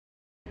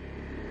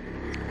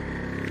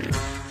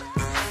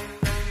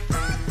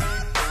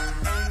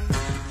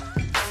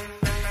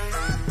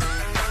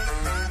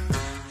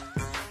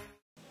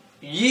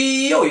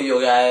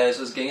Yo guys,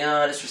 what's going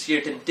on? It's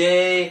Risqyz.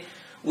 Today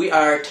we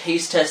are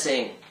taste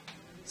testing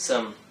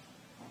some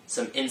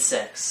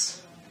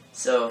insects.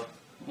 So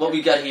what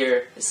we got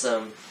here is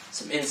some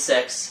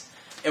insects,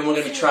 and we're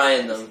gonna be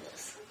trying them.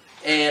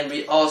 And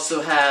we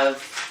also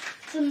have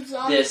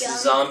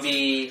this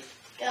zombie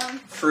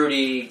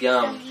fruity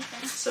gum.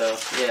 So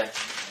yeah,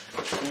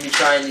 we're gonna be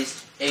trying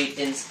these 8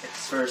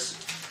 insects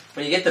first.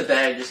 When you get the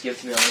bag, just give it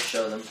to me. I'm gonna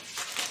show them.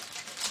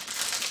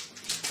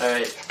 All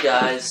right,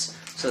 guys.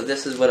 So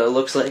this is what it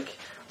looks like.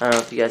 I don't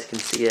know if you guys can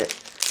see it.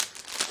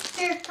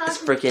 Here, it's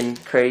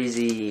freaking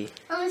crazy.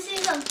 Let me see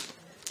some.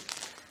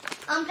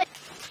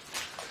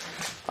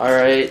 All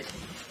right.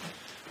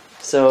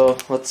 So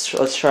let's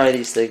try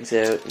these things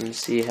out and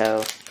see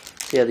how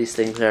these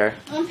things are.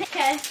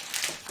 Okay.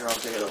 Here, I'll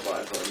take the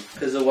black one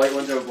because the white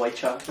ones are white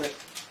chocolate.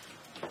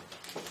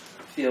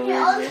 Feel weird?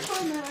 I'll just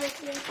put that right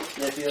here.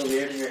 Does it feel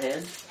weird in your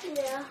hand?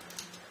 Yeah.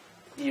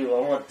 I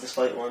want this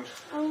white one.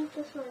 I want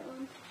this white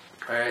one.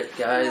 Alright,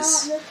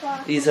 guys. No, this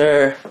one. These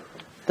are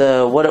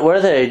the what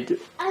are they? I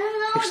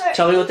don't know.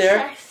 Tell me what they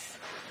are.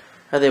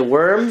 Are they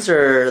worms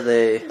or are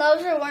they?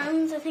 Those are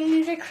worms. I think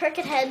these are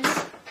cricket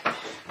heads.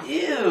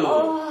 Ew.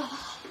 Oh.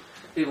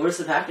 Dude, where's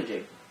the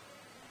packaging?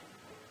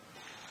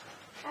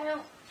 I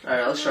don't.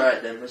 Alright, let's try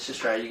it then. Let's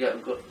just try it. You got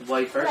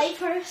white first? White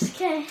first,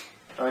 okay.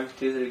 1,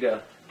 2, 3,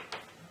 go.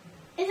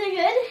 Is it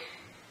good?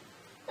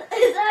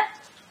 Is that?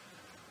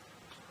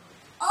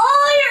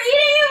 Oh, you're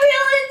eating a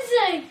real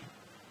insect!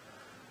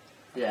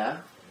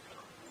 Yeah?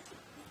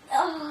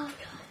 Oh, God.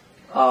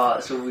 Oh,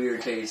 it's a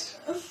weird taste.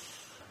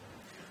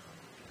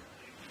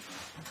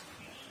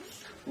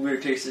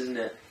 Weird taste, isn't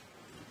it?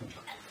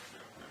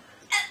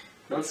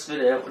 Don't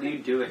spit it out. What are you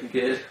doing,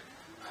 kid?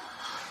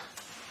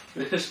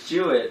 Just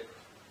chew it.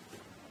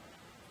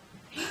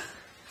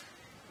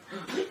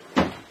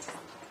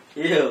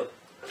 Ew.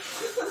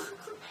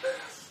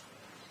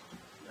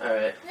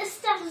 Alright. This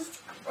stuff is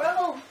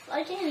gross.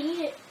 I can't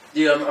eat it.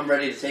 Dude, I'm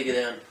ready to take it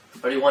in.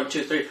 Ready? 1,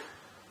 2, 3.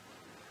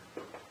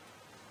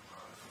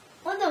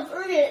 What the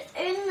frick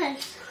is in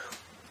this?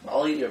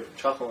 I'll eat your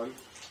chocolate one.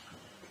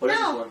 What is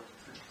this one?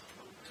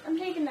 I'm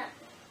taking that.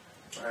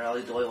 Alright, I'll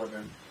eat the white one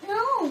then.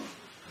 No.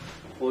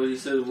 Well, you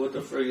said, what the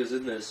frig is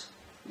in this?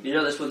 You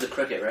know this one's a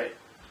cricket, right?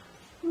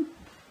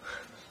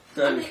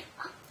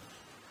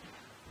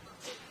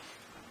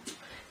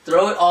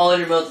 Throw it all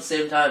in your mouth at the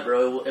same time,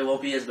 bro. It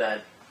won't be as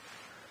bad.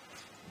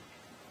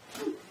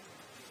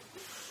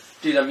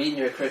 Dude, I'm eating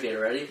your cricket.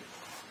 Ready?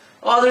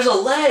 Oh, there's a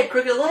leg!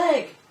 Cricket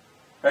leg!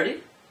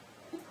 Ready?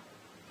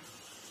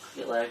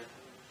 Cricket leg.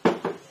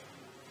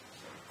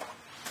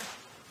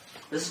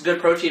 This is good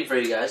protein for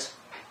you guys.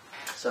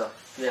 So,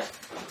 yeah.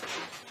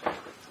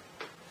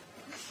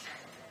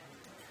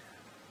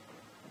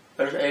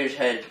 There's A's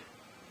head.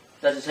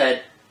 That's his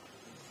head.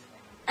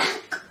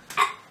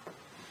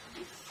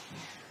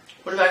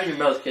 Put it back in your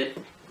mouth,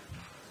 kid.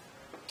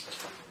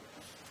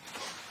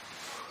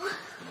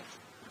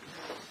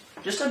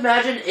 Just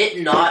imagine it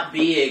not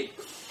being.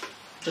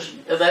 Just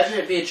imagine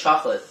it being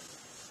chocolate.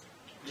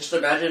 Just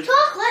imagine.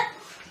 Chocolate?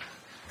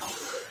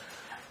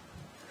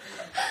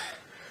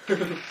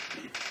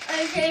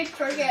 Okay,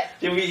 cricket.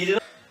 Did we eat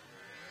it?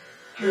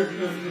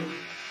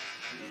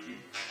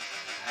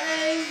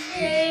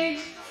 Okay,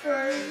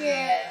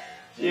 cricket.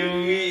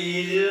 Did we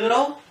eat it at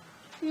all?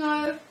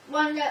 No,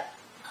 one that.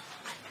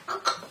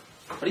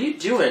 What are you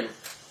doing?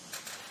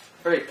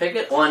 Alright, pick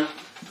it. 1,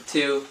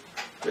 2,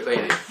 3.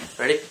 Wait.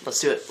 Ready? Let's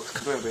do it.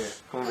 Come over here.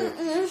 Come over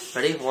here.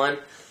 Ready? 1,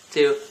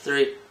 2,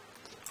 3.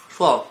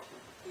 12.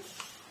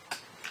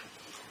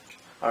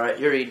 Alright,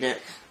 you're eating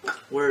it.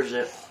 Where is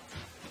it?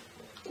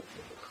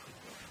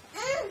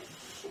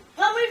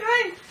 Let me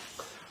drink.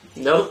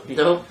 Nope.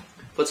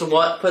 Put some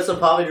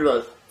pop in your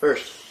mouth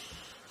first.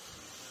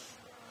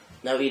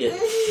 Now eat it.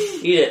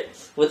 Eat it.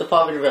 With the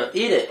pop in your mouth.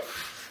 Eat it.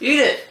 Eat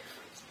it.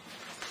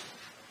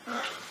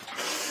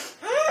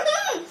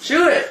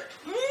 Chew it.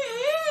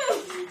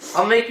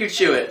 I'll make you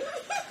chew it.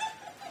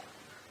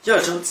 Yo,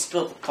 don't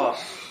spill the pop.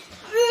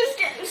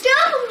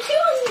 Stop! I'm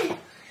chewing it.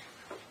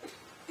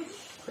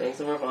 Bring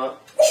some more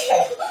pop.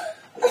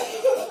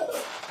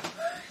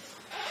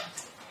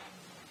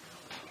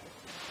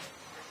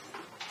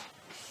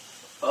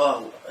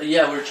 Oh,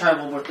 yeah, we're trying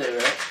one more thing,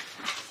 right?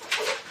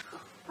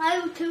 I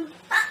have two. Look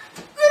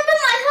at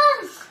my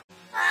tongue!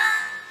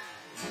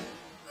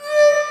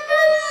 Look at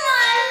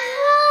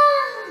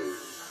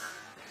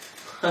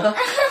my tongue!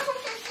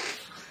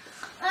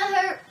 That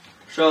hurt.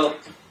 So,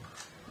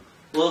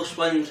 we'll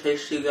explain the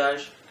taste to you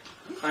guys.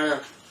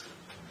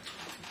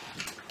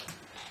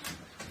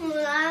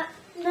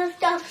 That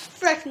stuff's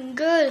freaking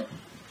good.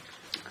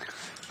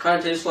 kind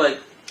of tastes like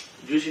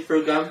juicy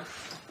fruit gum.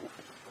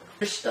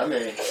 Your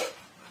stomach.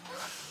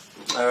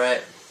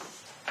 Alright.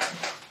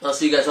 I'll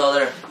see you guys all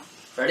there.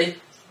 Ready?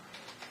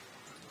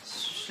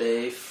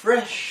 Stay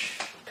fresh.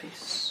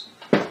 Peace.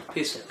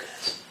 Peace out, guys.